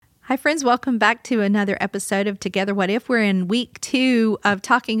Hi, friends. Welcome back to another episode of Together What If. We're in week 2 of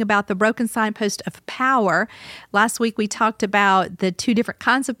talking about the broken signpost of power. Last week we talked about the 2 different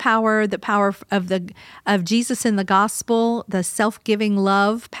kinds of power: the power of Jesus in the gospel, the self-giving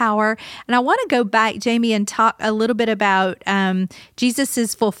love power. And I want to go back, Jamie, and talk a little bit about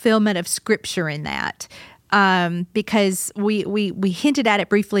Jesus's fulfillment of Scripture in that, because we hinted at it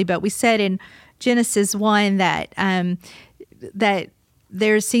briefly, but we said in Genesis 1 that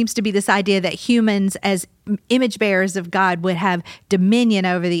there seems to be this idea that humans as image bearers of God would have dominion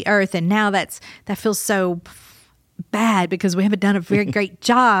over the earth. And now that feels so bad because we haven't done a very great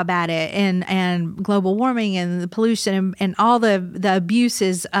job at it, and global warming and the pollution and all the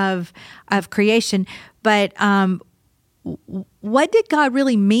abuses of creation. But what did God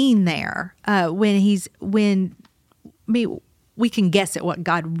really mean there we can guess at what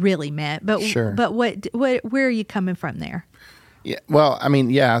God really meant, but Sure. But where are you coming from there? Yeah, well, I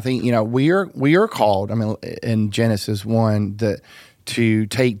mean, I think, we are called, in Genesis 1, to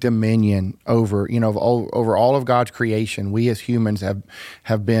take dominion over, over all of God's creation. We as humans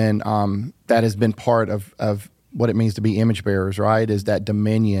have been, that has been part of what it means to be image bearers, right? Is that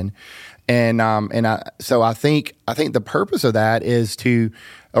dominion. So I think the purpose of that is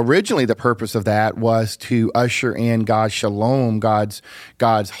originally the purpose of that was to usher in God's shalom, God's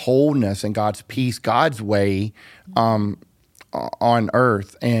wholeness and God's peace, God's way, on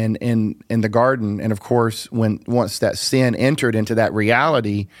earth and in the garden. And of course, once that sin entered into that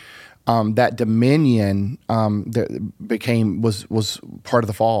reality, that dominion was part of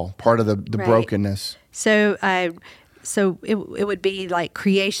the fall, part of the Right. brokenness. So it would be like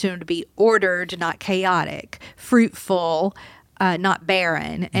creation would be ordered, not chaotic, fruitful, not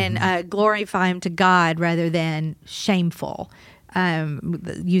barren, and glorifying to God rather than shameful,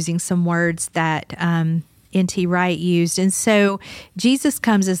 using some words that N.T. Wright used. And so Jesus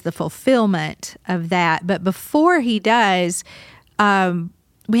comes as the fulfillment of that. But before he does,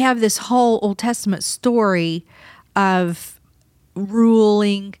 we have this whole Old Testament story of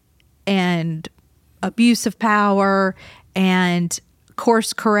ruling and abuse of power and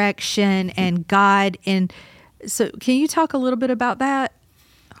course correction and God. And so can you talk a little bit about that?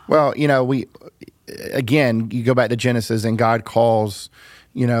 Well, you go back to Genesis and God calls,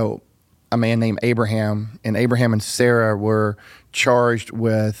 a man named Abraham, and Abraham and Sarah were charged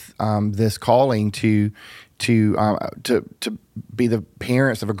with this calling to be the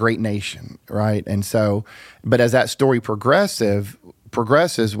parents of a great nation, right? And so, but as that story progresses,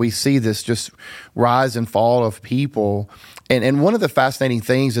 we see this just rise and fall of people. And one of the fascinating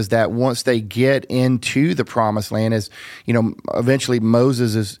things is that once they get into the promised land, eventually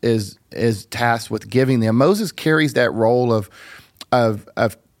Moses is tasked with giving them. Moses carries that role of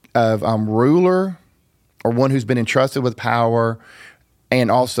ruler, or one who's been entrusted with power, and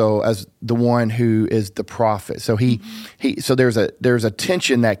also as the one who is the prophet. So so there's a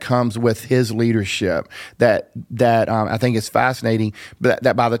tension that comes with his leadership that I think is fascinating. But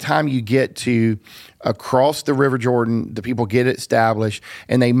that by the time you get to across the River Jordan, the people get established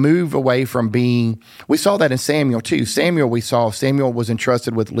and they move away from being. We saw that in Samuel too. Samuel was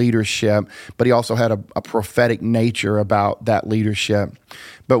entrusted with leadership, but he also had a prophetic nature about that leadership.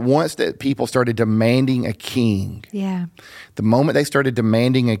 But once that people started demanding a king, the moment they started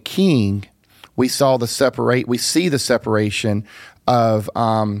demanding a king, we see the separation of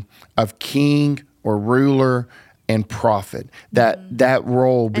king or ruler and prophet. That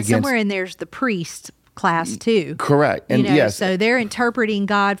role begins. And somewhere in there's the priest class too. Correct. And yes. So they're interpreting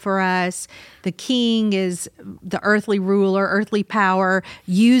God for us. The king is the earthly ruler, earthly power,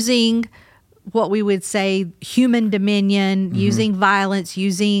 using what we would say human dominion, using violence,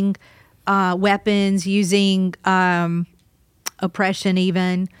 using weapons, using oppression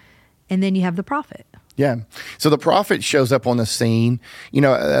even. And then you have the prophet. Yeah. So the prophet shows up on the scene,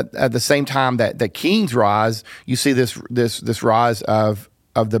 at the same time that kings rise, you see this rise of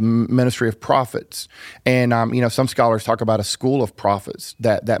the ministry of prophets. And, some scholars talk about a school of prophets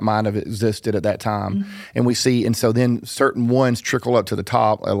that might have existed at that time. And we see, and so then certain ones trickle up to the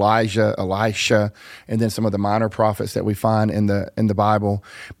top: Elijah, Elisha, and then some of the minor prophets that we find in the Bible.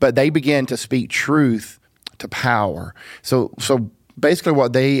 But they begin to speak truth to power. So basically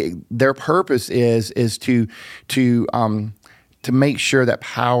what their purpose is to to make sure that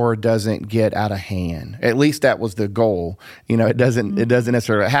power doesn't get out of hand. At least that was the goal. It doesn't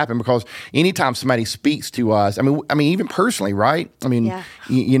necessarily happen, because anytime somebody speaks to us, I mean, even personally, right? I mean, Yeah.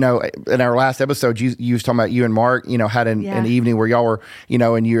 in our last episode, you was talking about you and Mark, had an evening where y'all were,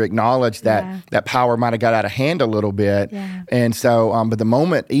 and you acknowledged that power might have got out of hand a little bit. Yeah. And so, but the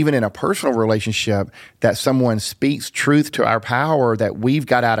moment, even in a personal relationship, that someone speaks truth to our power that we've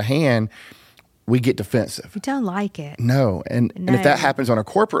got out of hand, we get defensive. We don't like it. No. And if that happens on a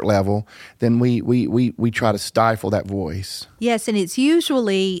corporate level, then we try to stifle that voice. Yes, and it's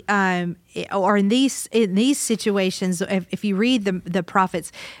usually, or in these situations, if you read the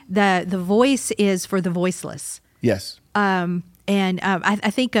prophets, the voice is for the voiceless. Yes. I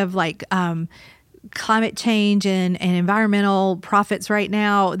think of like climate change and environmental prophets right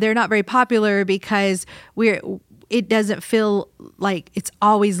now. They're not very popular because it doesn't feel like it's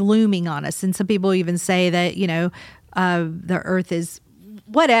always looming on us. And some people even say that, the earth is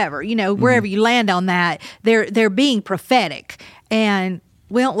whatever, wherever you land on that, they're being prophetic, and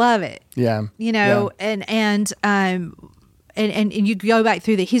we don't love it. Yeah. And you go back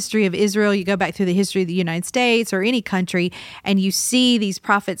through the history of Israel, you go back through the history of the United States or any country, and you see these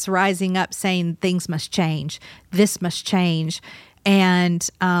prophets rising up saying things must change, this must change. And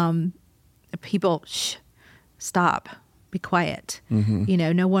people, stop, be quiet.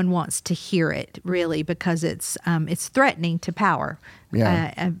 Mm-hmm. No one wants to hear it really, because it's threatening to power,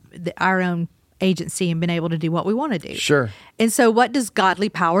 our own agency and being able to do what we want to do. Sure. And so what does godly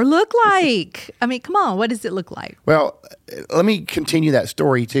power look like? I mean, come on, what does it look like? Well, let me continue that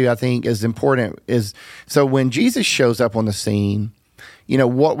story too. I think is important is, so when Jesus shows up on the scene,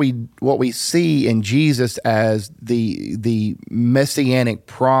 what we see in Jesus as the messianic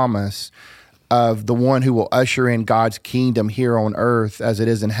promise of the one who will usher in God's kingdom here on earth as it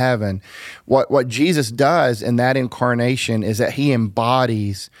is in heaven. What Jesus does in that incarnation is that he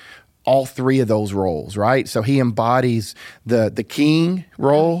embodies all three of those roles, right? So he embodies the king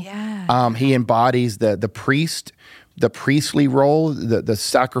role. Oh, yeah. He embodies the priestly role, the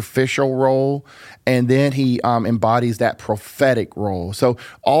sacrificial role, and then he embodies that prophetic role. So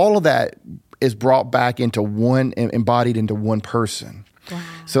all of that is brought back into one, embodied into one person. Wow.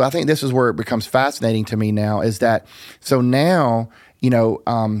 So I think this is where it becomes fascinating to me now, is that, so now,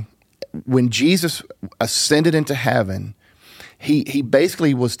 when Jesus ascended into heaven, he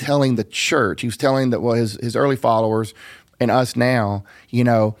basically was telling the church, he was telling his early followers and us now,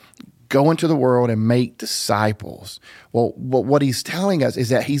 go into the world and make disciples. Well, what he's telling us is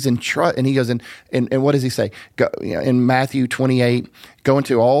that he's in trust, and he goes and what does he say? Go, in Matthew 28, go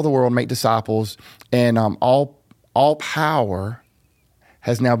into all the world, make disciples, and all power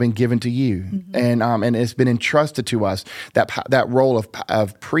has now been given to you, and it's been entrusted to us, that role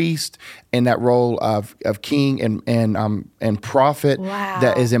of priest and that role of king and prophet. Wow.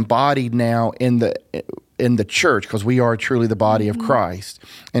 That is embodied now in the church, because we are truly the body of Christ,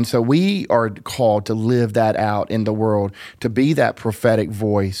 and so we are called to live that out in the world, to be that prophetic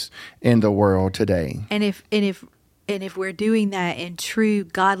voice in the world today. And if we're doing that in true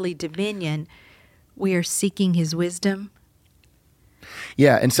godly dominion, we are seeking His wisdom.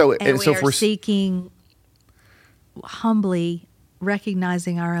 Yeah, and so And so we if are we're seeking, humbly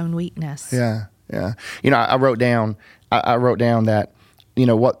recognizing our own weakness. Yeah. I wrote down that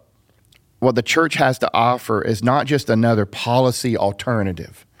what the church has to offer is not just another policy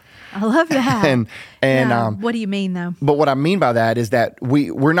alternative. I love that. And what do you mean though? But what I mean by that is that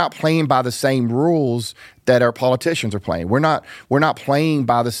we're not playing by the same rules that our politicians are playing. We're not playing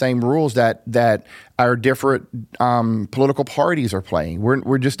by the same rules that our different political parties are playing.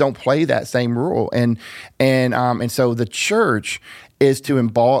 We just don't play that same rule. And so the church is to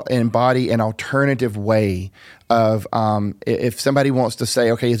embody an alternative way of if somebody wants to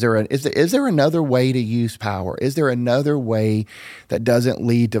say, okay, is there another way to use power? Is there another way that doesn't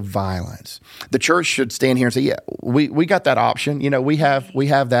lead to violence? The church should stand here and say, yeah, we got that option. We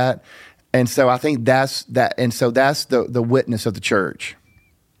have that. And so I think that's that. And so that's the witness of the church.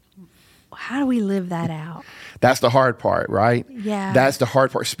 How do we live that out? That's the hard part, right? Yeah. That's the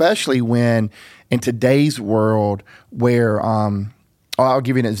hard part, especially when in today's world where, I'll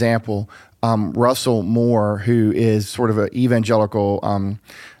give you an example. Russell Moore, who is sort of an evangelical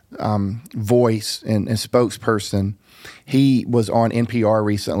voice and spokesperson, he was on NPR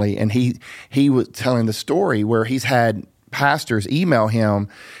recently, and he was telling the story where he's had pastors email him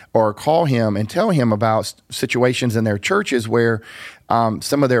or call him and tell him about situations in their churches where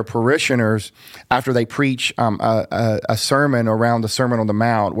some of their parishioners, after they preach a sermon around the Sermon on the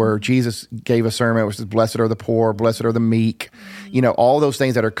Mount, where Jesus gave a sermon which is blessed are the poor, blessed are the meek, all those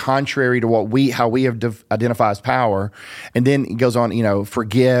things that are contrary to how we have identified as power. And then he goes on,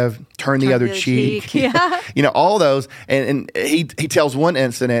 forgive, turn the other cheek. Yeah. All those. And he tells one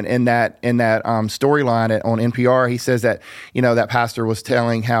incident in that storyline on NPR. He says that, that pastor was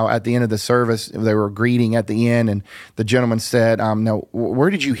telling how at the end of the service, they were greeting at the end, and the gentleman said, no, where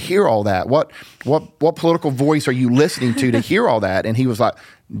did you hear all that? What political voice are you listening to hear all that? And he was like,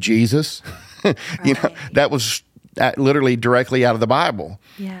 Jesus. Right. That was literally directly out of the Bible.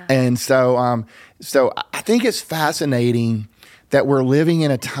 Yeah. And so I think it's fascinating that we're living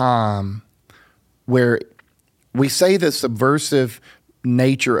in a time where we say the subversive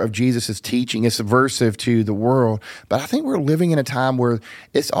nature of Jesus' teaching is subversive to the world, but I think we're living in a time where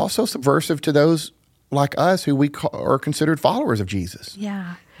it's also subversive to those like us who are considered followers of Jesus.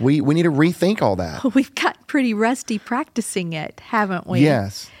 Yeah. We need to rethink all that. We've got pretty rusty practicing it, haven't we?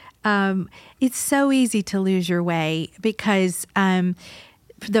 Yes. It's so easy to lose your way because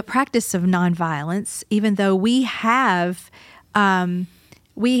the practice of nonviolence, even though we have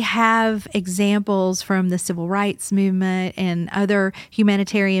examples from the civil rights movement and other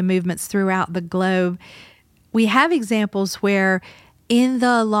humanitarian movements throughout the globe, we have examples where in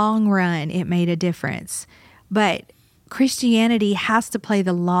the long run it made a difference. But Christianity has to play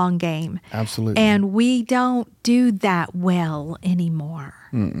the long game. Absolutely. And we don't do that well anymore.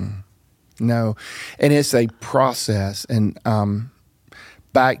 No. And it's a process. And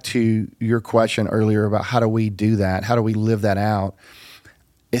back to your question earlier about how do we do that? How do we live that out?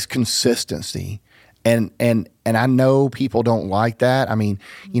 It's consistency. And I know people don't like that. I mean,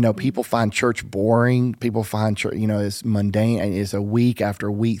 people find church boring. People find church, it's mundane and it's a week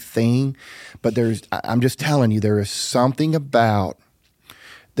after week thing. But I'm just telling you, there's something. I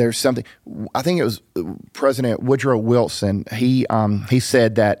think it was President Woodrow Wilson. He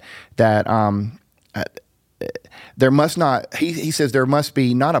said that there must not. He says there must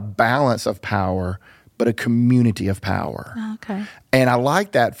be not a balance of power, but a community of power. Okay. And I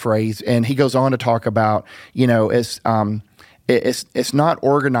like that phrase. And he goes on to talk about, it's not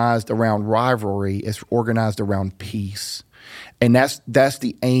organized around rivalry. It's organized around peace. And that's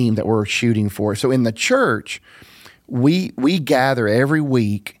the aim that we're shooting for. So in the church, we gather every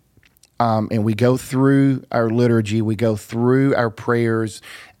week, and we go through our liturgy, we go through our prayers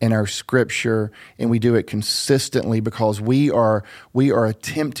and our scripture, and we do it consistently because we are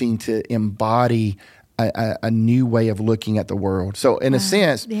attempting to embody a new way of looking at the world. So in a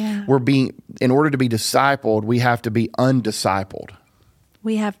sense, in order to be discipled, we have to be undiscipled.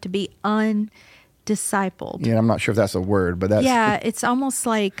 We have to be undiscipled. Yeah, I'm not sure if that's a word, but that's... Yeah, it's almost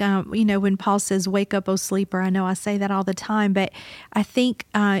like, when Paul says, wake up, O sleeper. I know I say that all the time, but I think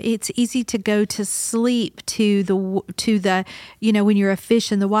it's easy to go to sleep to the when you're a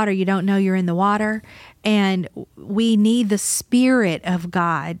fish in the water, you don't know you're in the water. And we need the Spirit of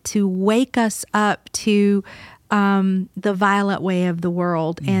God to wake us up to the violent way of the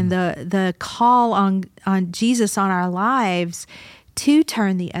world and the call on Jesus on our lives to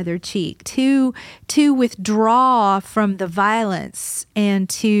turn the other cheek, to withdraw from the violence and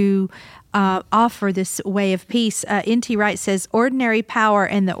to offer this way of peace. N.T. Wright says, ordinary power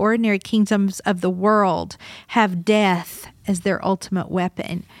and the ordinary kingdoms of the world have death as their ultimate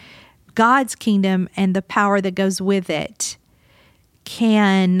weapon. God's kingdom and the power that goes with it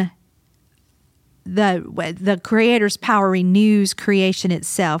the Creator's power renews creation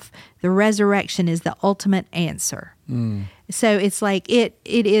itself. The resurrection is the ultimate answer. So it's like it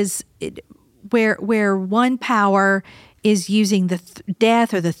is where one power is using the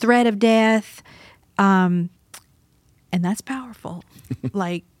death or the threat of death, and that's powerful.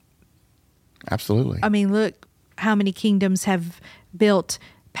 Like, absolutely. I mean, look how many kingdoms have built,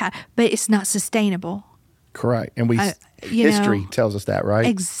 but it's not sustainable. Correct. And history tells us that, right?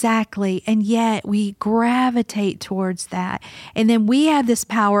 Exactly. And yet we gravitate towards that. And then we have this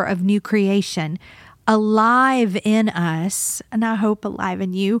power of new creation alive in us, and I hope alive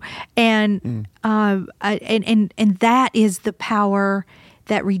in you. And and that is the power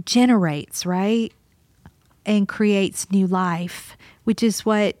that regenerates, right? And creates new life, which is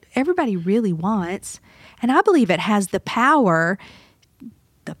what everybody really wants. And I believe it has the power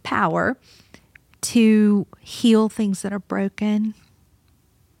to heal things that are broken.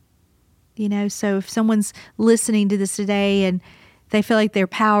 So if someone's listening to this today and they feel like they're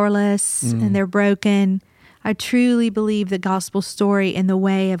powerless and they're broken, I truly believe the gospel story and the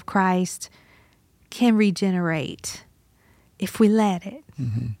way of Christ can regenerate if we let it.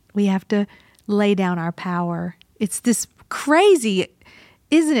 We have to lay down our power. It's this crazy,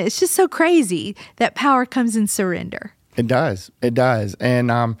 isn't it? It's just so crazy that power comes in surrender. It does.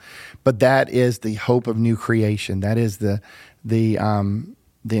 And, but that is the hope of new creation. That is the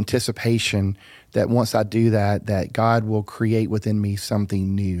anticipation that once I do that, that God will create within me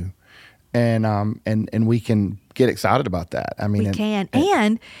something new, and we can get excited about that. I mean, we can.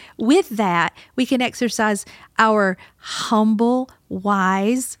 And with that, we can exercise our humble,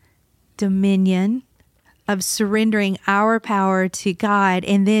 wise dominion of surrendering our power to God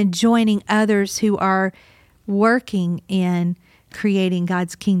and then joining others who are working in creating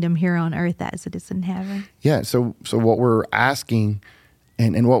God's kingdom here on earth as it is in heaven. Yeah. So what we're asking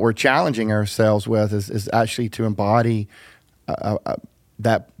and what we're challenging ourselves with is actually to embody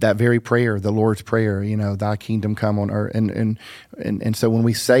that very prayer, the Lord's Prayer, thy kingdom come on earth. And so when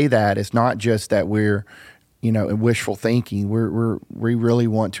we say that, it's not just that we're, wishful thinking. We really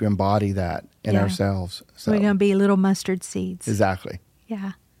want to embody that in ourselves. So we're going to be little mustard seeds. Exactly.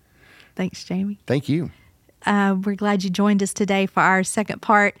 Yeah. Thanks, Jamie. Thank you. We're glad you joined us today for our second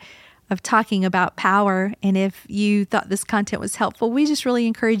part of talking about power. And if you thought this content was helpful, we just really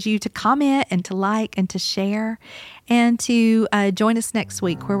encourage you to comment and to like and to share and to join us next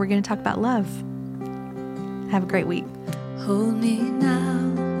week where we're going to talk about love. Have a great week. Hold me now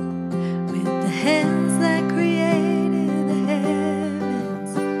with the hands that created the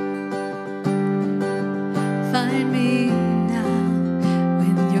heavens. Find me now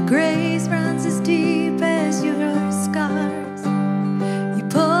when your grace runs as deep as your scars. You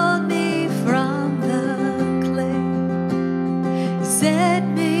pulled me from the clay. You set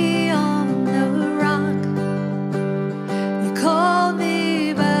me on the rock. You called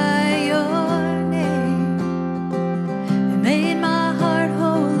me by your name and made my heart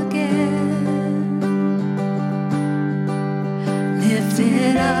whole again.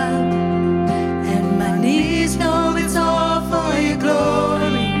 Lifted up, and my knees know it's all for your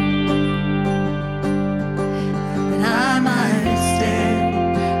glory. And I might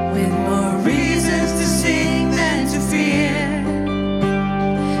stand with more reasons to sing than to fear.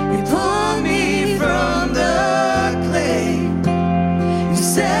 You pulled me from the clay. You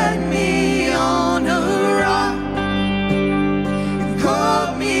set me on a rock. You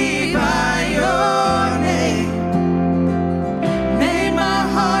called me by your name, made my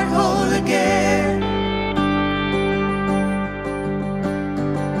heart whole again.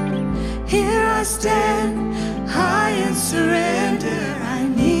 Here I stand, high in surrender. I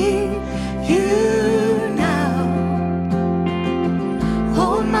need you now.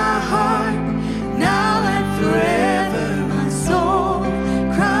 Hold my heart now and forever. My soul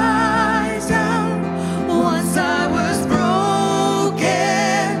cries out. Once I was broken,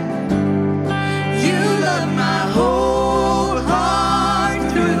 you loved my whole heart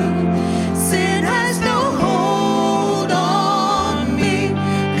through. Sin has no hold on me,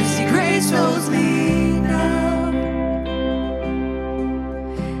 'cause your grace holds me now.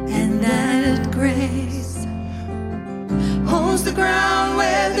 And that grace holds the ground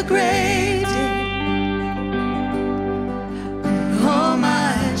where the grave did. All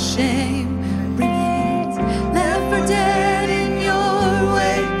my shame remains, left for dead in your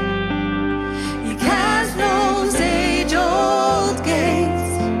way. You cast those age-old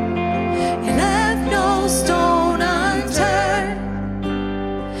gates. You left no stone unturned.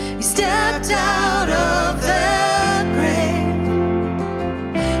 You stepped out of the grave,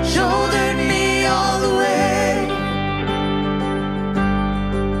 shouldered me all the way.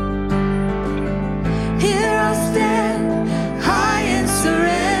 Here I stand, high in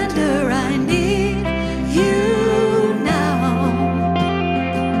surrender. I need you now.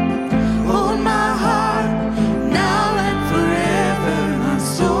 Hold my heart now and forever. My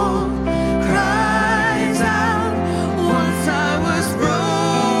soul cries out. Once I was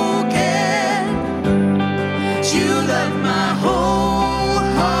broken, you loved my whole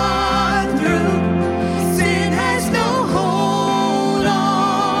heart through. Sin has no hold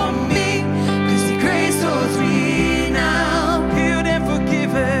on me, 'cause your grace holds me now. Healed and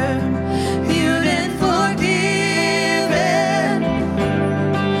forgiven, healed and forgiven.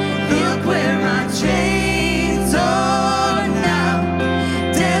 Look where my chains are now.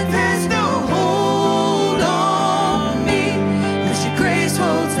 Death has no hold on me, 'cause your grace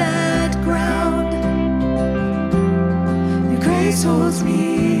holds that ground. Your grace holds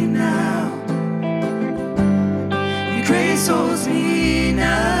me now. Your grace holds me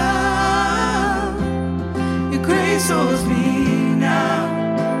now. Your grace holds me